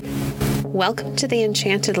Welcome to the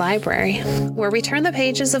Enchanted Library, where we turn the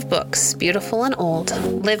pages of books, beautiful and old,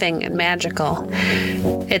 living and magical.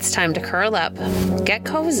 It's time to curl up, get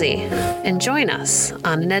cozy, and join us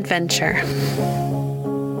on an adventure.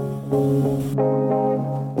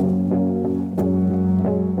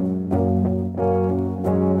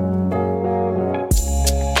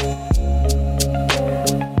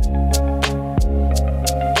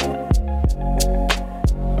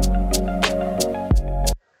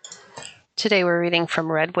 Today we're reading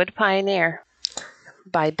from Redwood Pioneer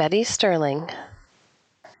by Betty Sterling.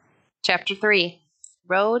 Chapter 3,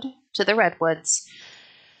 Road to the Redwoods.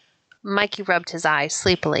 Mikey rubbed his eyes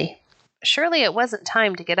sleepily. Surely it wasn't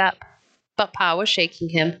time to get up, but Pa was shaking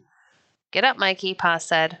him. "Get up, Mikey," Pa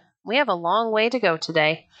said. "We have a long way to go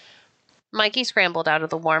today." Mikey scrambled out of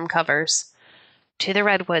the warm covers. To the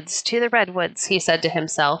redwoods, he said to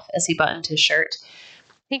himself as he buttoned his shirt.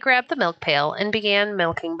 He grabbed the milk pail and began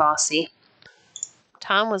milking Bossy.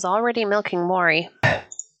 Tom was already milking Maury,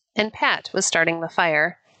 and Pat was starting the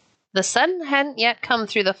fire. The sun hadn't yet come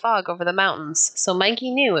through the fog over the mountains, so Mikey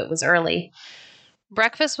knew it was early.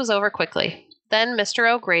 Breakfast was over quickly. Then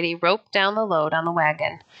Mr. O'Grady roped down the load on the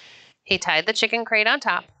wagon. He tied the chicken crate on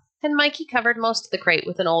top, and Mikey covered most of the crate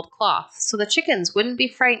with an old cloth so the chickens wouldn't be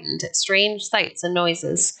frightened at strange sights and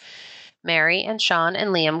noises. Mary and Sean and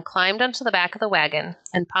Liam climbed onto the back of the wagon,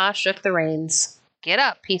 and Pa shook the reins. "Get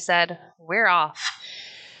up," he said. "We're off."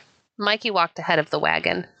 Mikey walked ahead of the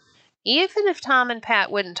wagon. Even if Tom and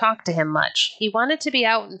Pat wouldn't talk to him much, he wanted to be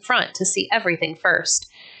out in front to see everything first.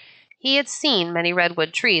 He had seen many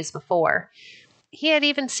redwood trees before. He had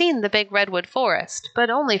even seen the big redwood forest,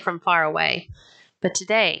 but only from far away. But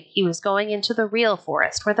today, he was going into the real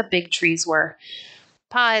forest where the big trees were.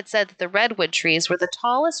 Pa had said that the redwood trees were the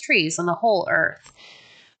tallest trees on the whole earth.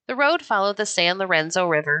 The road followed the San Lorenzo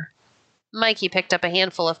River. Mikey picked up a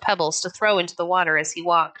handful of pebbles to throw into the water as he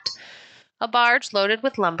walked. A barge loaded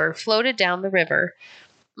with lumber floated down the river.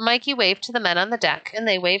 Mikey waved to the men on the deck, and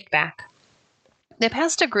they waved back. They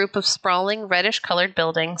passed a group of sprawling, reddish-colored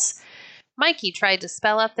buildings. Mikey tried to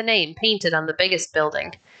spell out the name painted on the biggest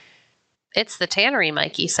building. "It's the tannery,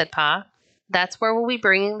 Mikey," said Pa. "That's where we'll be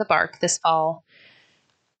bringing the bark this fall."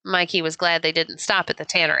 Mikey was glad they didn't stop at the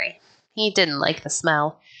tannery. He didn't like the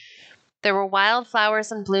smell. There were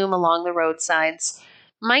wildflowers in bloom along the roadsides.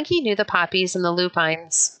 Mikey knew the poppies and the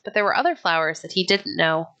lupines, but there were other flowers that he didn't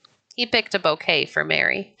know. He picked a bouquet for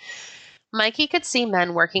Mary. Mikey could see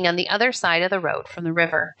men working on the other side of the road from the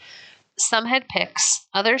river. Some had picks,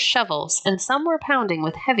 others shovels, and some were pounding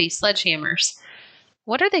with heavy sledgehammers.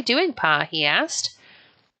 "What are they doing, Pa?" he asked.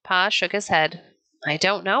 Pa shook his head. "I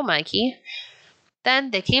don't know, Mikey."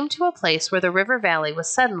 Then they came to a place where the river valley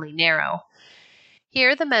was suddenly narrow.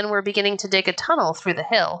 Here the men were beginning to dig a tunnel through the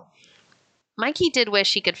hill. Mikey did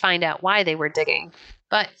wish he could find out why they were digging,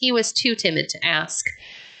 but he was too timid to ask.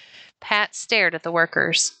 Pat stared at the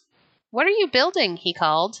workers. "What are you building?" he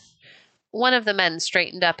called. One of the men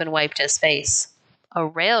straightened up and wiped his face. "A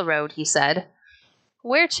railroad," he said.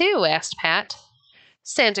 "Where to?" asked Pat.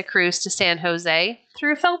 "Santa Cruz to San Jose,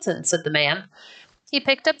 through Felton," said the man. He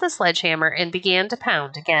picked up the sledgehammer and began to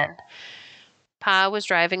pound again. Pa was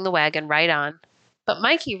driving the wagon right on. But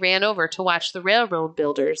Mikey ran over to watch the railroad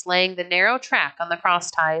builders laying the narrow track on the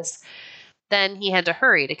cross ties. Then he had to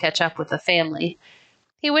hurry to catch up with the family.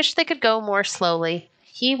 He wished they could go more slowly.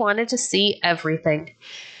 He wanted to see everything.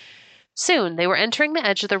 Soon they were entering the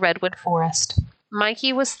edge of the redwood forest.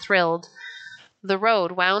 Mikey was thrilled. The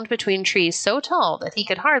road wound between trees so tall that he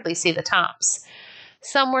could hardly see the tops.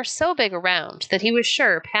 Some were so big around that he was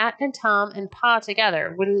sure Pat and Tom and Pa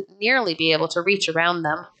together wouldn't nearly be able to reach around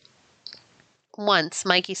them. Once,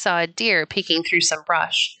 Mikey saw a deer peeking through some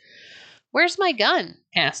brush. "Where's my gun?"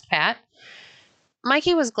 asked Pat.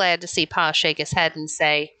 Mikey was glad to see Pa shake his head and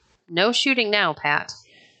say, "No shooting now, Pat."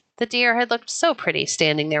 The deer had looked so pretty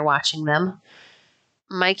standing there watching them.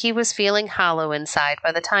 Mikey was feeling hollow inside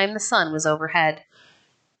by the time the sun was overhead.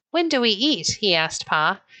 "When do we eat?" he asked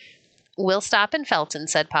Pa. "We'll stop in Felton,"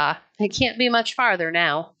 said Pa. "It can't be much farther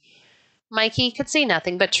now." Mikey could see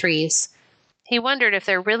nothing but trees. He wondered if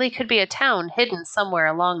there really could be a town hidden somewhere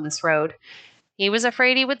along this road. He was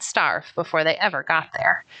afraid he would starve before they ever got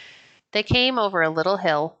there. They came over a little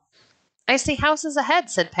hill. "I see houses ahead,"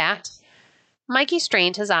 said Pat. Mikey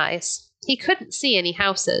strained his eyes. He couldn't see any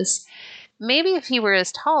houses. Maybe if he were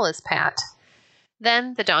as tall as Pat.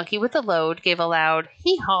 Then the donkey with the load gave a loud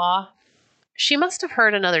hee-haw. She must have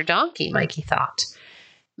heard another donkey, Mikey thought.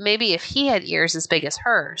 Maybe if he had ears as big as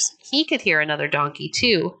hers, he could hear another donkey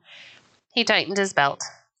too. He tightened his belt.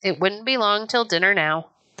 It wouldn't be long till dinner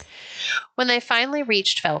now. When they finally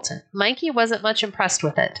reached Felton, Mikey wasn't much impressed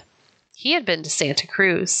with it. He had been to Santa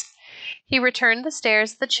Cruz. He returned the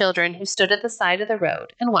stares of the children who stood at the side of the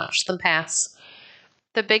road and watched them pass.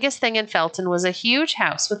 The biggest thing in Felton was a huge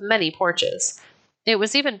house with many porches. It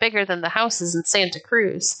was even bigger than the houses in Santa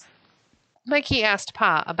Cruz. Mikey asked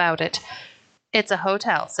Pa about it. "It's a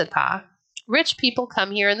hotel," said Pa. "Rich people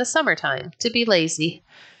come here in the summertime to be lazy."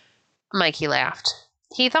 Mikey laughed.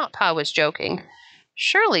 He thought Pa was joking.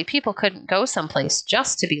 Surely people couldn't go someplace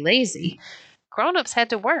just to be lazy. Grown-ups had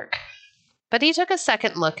to work. But he took a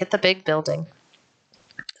second look at the big building.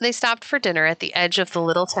 They stopped for dinner at the edge of the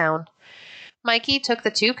little town. Mikey took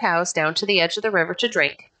the 2 cows down to the edge of the river to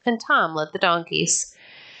drink, and Tom led the donkeys.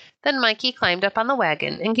 Then Mikey climbed up on the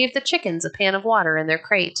wagon and gave the chickens a pan of water in their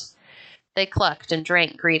crate. They clucked and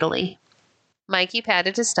drank greedily. Mikey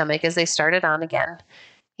patted his stomach as they started on again.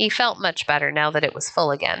 He felt much better now that it was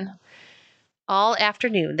full again. All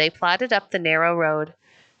afternoon they plodded up the narrow road.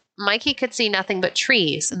 Mikey could see nothing but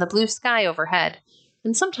trees and the blue sky overhead,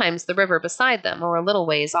 and sometimes the river beside them or a little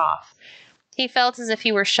ways off. He felt as if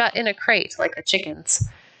he were shut in a crate like the chickens.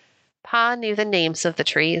 Pa knew the names of the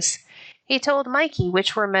trees. He told Mikey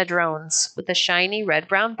which were madrones, with the shiny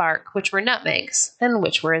red-brown bark, which were nutmegs, and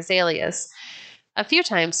which were azaleas. A few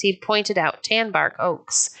times he'd pointed out tan-bark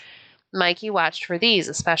oaks. Mikey watched for these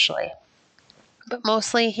especially. But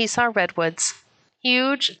mostly he saw redwoods.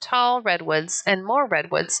 Huge, tall redwoods, and more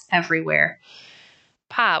redwoods everywhere.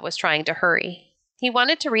 Pa was trying to hurry. He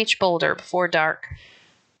wanted to reach Boulder before dark.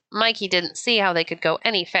 Mikey didn't see how they could go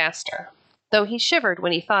any faster, though he shivered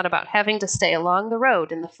when he thought about having to stay along the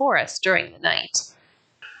road in the forest during the night.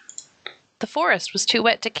 The forest was too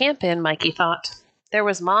wet to camp in, Mikey thought. There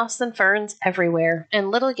was moss and ferns everywhere,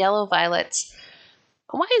 and little yellow violets.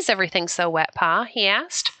 "Why is everything so wet, Pa?" he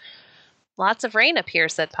asked. "Lots of rain up here,"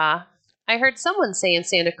 said Pa. "I heard someone say in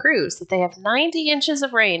Santa Cruz that they have 90 inches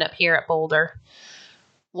of rain up here at Boulder."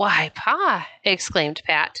 "Why, Pa!" exclaimed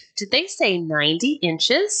Pat. "Did they say 90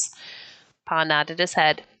 inches?" Pa nodded his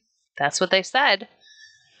head. "That's what they said."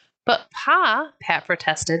 "But, Pa," Pat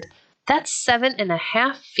protested, "that's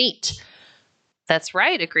 7.5 feet." "That's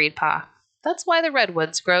right," agreed Pa. "That's why the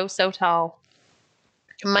redwoods grow so tall."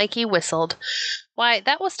 Mikey whistled. "Why,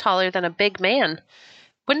 that was taller than a big man.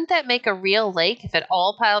 Wouldn't that make a real lake if it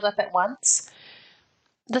all piled up at once?"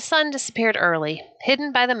 The sun disappeared early,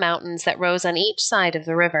 hidden by the mountains that rose on each side of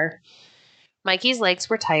the river. Mikey's legs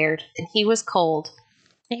were tired, and he was cold.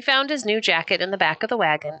 He found his new jacket in the back of the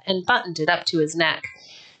wagon and buttoned it up to his neck.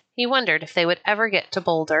 He wondered if they would ever get to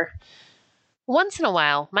Boulder. Once in a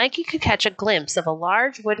while, Mikey could catch a glimpse of a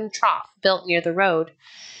large wooden trough built near the road.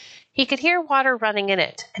 He could hear water running in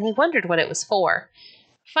it, and he wondered what it was for.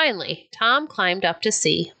 Finally, Tom climbed up to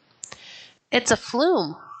see. "It's a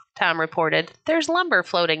flume," Tom reported. "There's lumber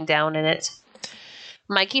floating down in it."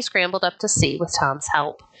 Mikey scrambled up to see with Tom's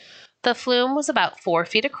help. The flume was about 4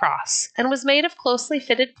 feet across and was made of closely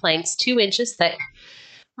fitted planks 2 inches thick.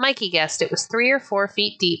 Mikey guessed it was 3 or 4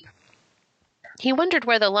 feet deep. He wondered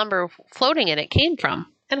where the lumber floating in it came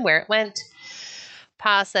from and where it went.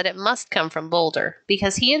 Pa said it must come from Boulder,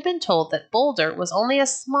 because he had been told that Boulder was only a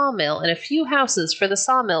small mill and a few houses for the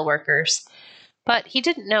sawmill workers. But he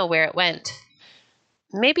didn't know where it went.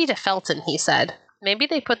 "Maybe to Felton," he said. "Maybe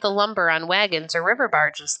they put the lumber on wagons or river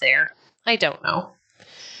barges there. I don't know."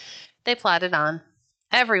 They plodded on.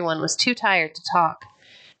 Everyone was too tired to talk.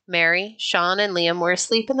 Mary, Sean, and Liam were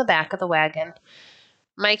asleep in the back of the wagon.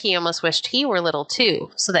 Mikey almost wished he were little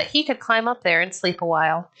too, so that he could climb up there and sleep a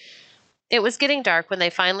while. It was getting dark when they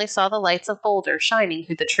finally saw the lights of Boulder shining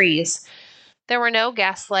through the trees. There were no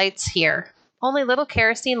gas lights here, only little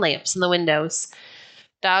kerosene lamps in the windows.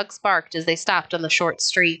 Dogs barked as they stopped on the short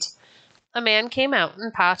street. A man came out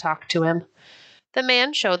and Pa talked to him. The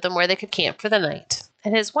man showed them where they could camp for the night,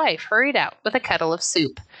 and his wife hurried out with a kettle of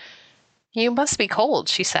soup. "You must be cold,"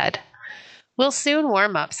 she said. "We'll soon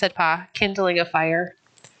warm up," said Pa, kindling a fire.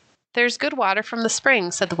 "There's good water from the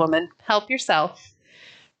spring," said the woman. "Help yourself."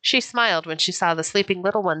 She smiled when she saw the sleeping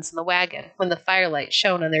little ones in the wagon when the firelight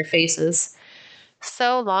shone on their faces.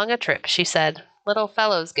 "So long a trip," she said. "Little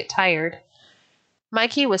fellows get tired."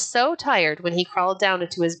 Mikey was so tired when he crawled down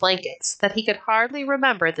into his blankets that he could hardly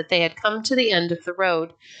remember that they had come to the end of the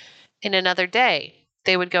road. In another day,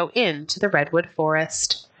 they would go into the redwood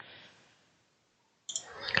forest.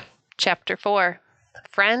 Chapter 4.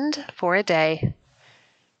 Friend for a Day.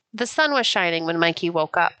 The sun was shining when Mikey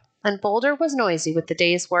woke up, and Boulder was noisy with the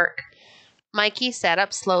day's work. Mikey sat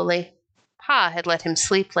up slowly. Pa had let him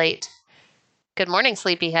sleep late. "Good morning,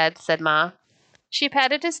 sleepyhead," said Ma. She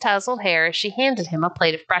patted his tousled hair as she handed him a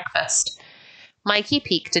plate of breakfast. Mikey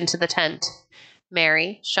peeked into the tent.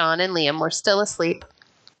 Mary, Sean, and Liam were still asleep.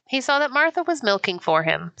 He saw that Martha was milking for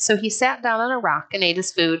him, so he sat down on a rock and ate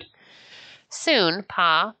his food. Soon,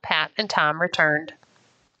 Pa, Pat, and Tom returned.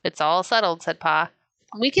 "It's all settled," said Pa.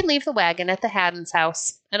 "We can leave the wagon at the Haddon's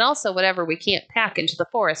house, and also whatever we can't pack into the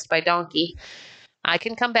forest by donkey. I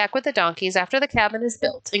can come back with the donkeys after the cabin is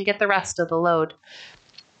built and get the rest of the load."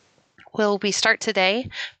 "Will we start today?"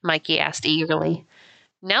 Mikey asked eagerly.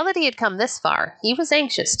 Now that he had come this far, he was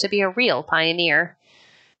anxious to be a real pioneer.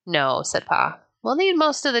 "No," said Pa. "We'll need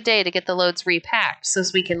most of the day to get the loads repacked so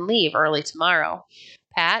we can leave early tomorrow.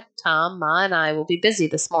 Pat, Tom, Ma, and I will be busy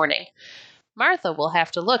this morning. Martha will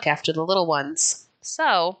have to look after the little ones.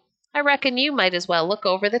 So, I reckon you might as well look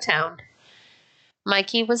over the town."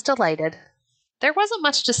 Mikey was delighted. There wasn't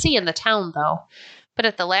much to see in the town, though. But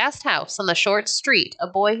at the last house on the short street, a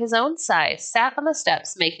boy his own size sat on the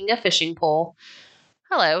steps making a fishing pole.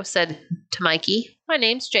 "Hello," said to Mikey. "My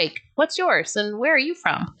name's Jake. What's yours, and where are you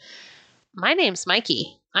from?" "My name's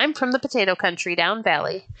Mikey. I'm from the potato country down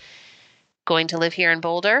valley." "Going to live here in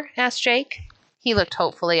Boulder?" asked Jake. He looked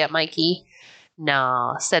hopefully at Mikey.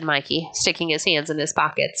 "No," said Mikey, sticking his hands in his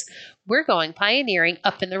pockets. "We're going pioneering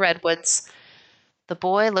up in the Redwoods." The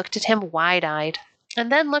boy looked at him wide-eyed, and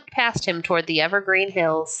then looked past him toward the evergreen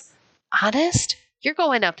hills. "Honest? You're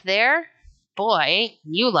going up there? Boy, ain't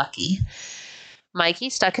you lucky." Mikey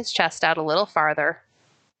stuck his chest out a little farther.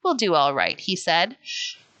 "We'll do all right," he said.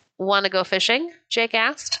 "Want to go fishing?" Jake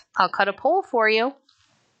asked. "I'll cut a pole for you."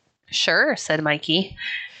 "Sure," said Mikey.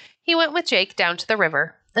 He went with Jake down to the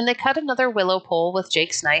river, and they cut another willow pole with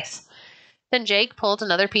Jake's knife. Then Jake pulled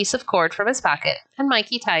another piece of cord from his pocket, and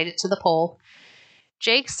Mikey tied it to the pole.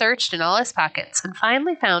 Jake searched in all his pockets and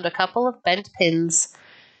finally found a couple of bent pins.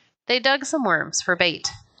 They dug some worms for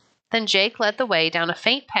bait. Then Jake led the way down a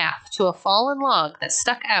faint path to a fallen log that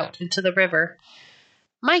stuck out into the river.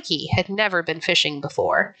 Mikey had never been fishing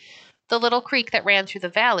before. The little creek that ran through the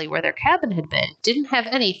valley where their cabin had been didn't have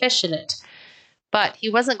any fish in it. But he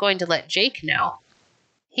wasn't going to let Jake know.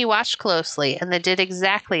 He watched closely, and they did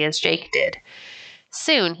exactly as Jake did.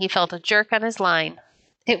 Soon he felt a jerk on his line.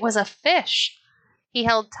 It was a fish. He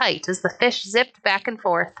held tight as the fish zipped back and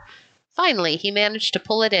forth. Finally, he managed to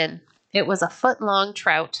pull it in. It was a foot-long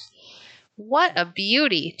trout. "What a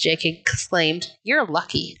beauty!" Jake exclaimed. "You're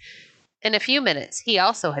lucky." In a few minutes, he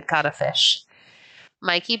also had caught a fish.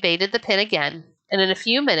 Mikey baited the pin again, and in a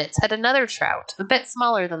few minutes had another trout, a bit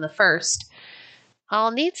smaller than the first.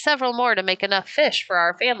 "I'll need several more to make enough fish for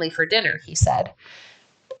our family for dinner," he said.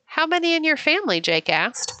 "How many in your family?" Jake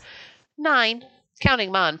asked. 9,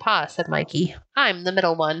 counting Ma and Pa, said Mikey. "I'm the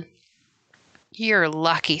middle one." "You're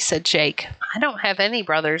lucky," said Jake. "I don't have any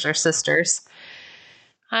brothers or sisters."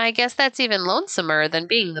 "I guess that's even lonesomer than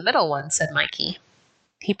being the middle one," said Mikey.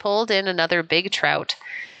 He pulled in another big trout.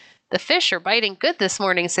 "The fish are biting good this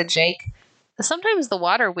morning," said Jake. "Sometimes the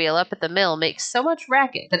water wheel up at the mill makes so much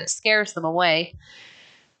racket that it scares them away."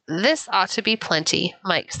 "This ought to be plenty,"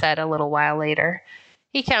 Mike said a little while later.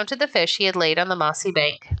 He counted the fish he had laid on the mossy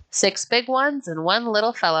bank. 6 big ones and 1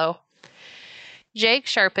 little fellow. Jake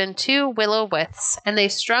sharpened 2 willow withes, and they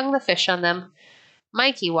strung the fish on them.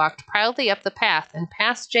 Mikey walked proudly up the path and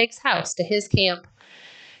past Jake's house to his camp.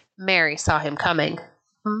 Mary saw him coming.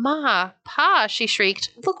 "Ma, Pa," she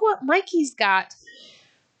shrieked, "look what Mikey's got."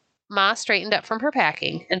 Ma straightened up from her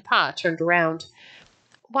packing, and Pa turned around.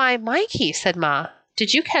 "Why, Mikey," said Ma,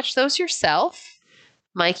 "did you catch those yourself?"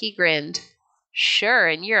 Mikey grinned. "Sure,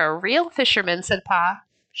 and you're a real fisherman," said Pa.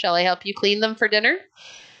 "Shall I help you clean them for dinner?"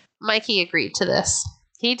 Mikey agreed to this.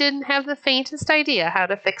 He didn't have the faintest idea how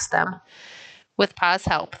to fix them. With Pa's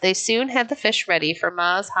help, they soon had the fish ready for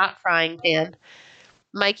Ma's hot frying pan.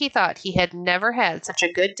 Mikey thought he had never had such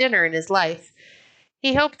a good dinner in his life.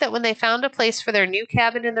 He hoped that when they found a place for their new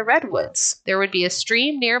cabin in the Redwoods, there would be a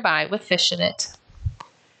stream nearby with fish in it.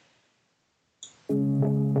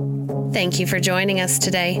 Thank you for joining us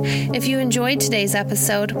today. If you enjoyed today's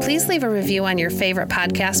episode, please leave a review on your favorite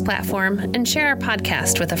podcast platform and share our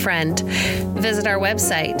podcast with a friend. Visit our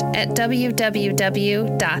website at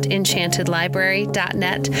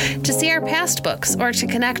www.enchantedlibrary.net to see our past books or to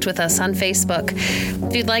connect with us on Facebook.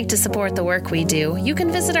 If you'd like to support the work we do, you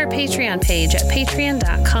can visit our Patreon page at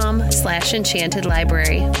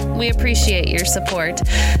patreon.com/enchantedlibrary. We appreciate your support.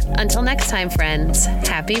 Until next time, friends,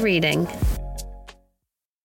 happy reading.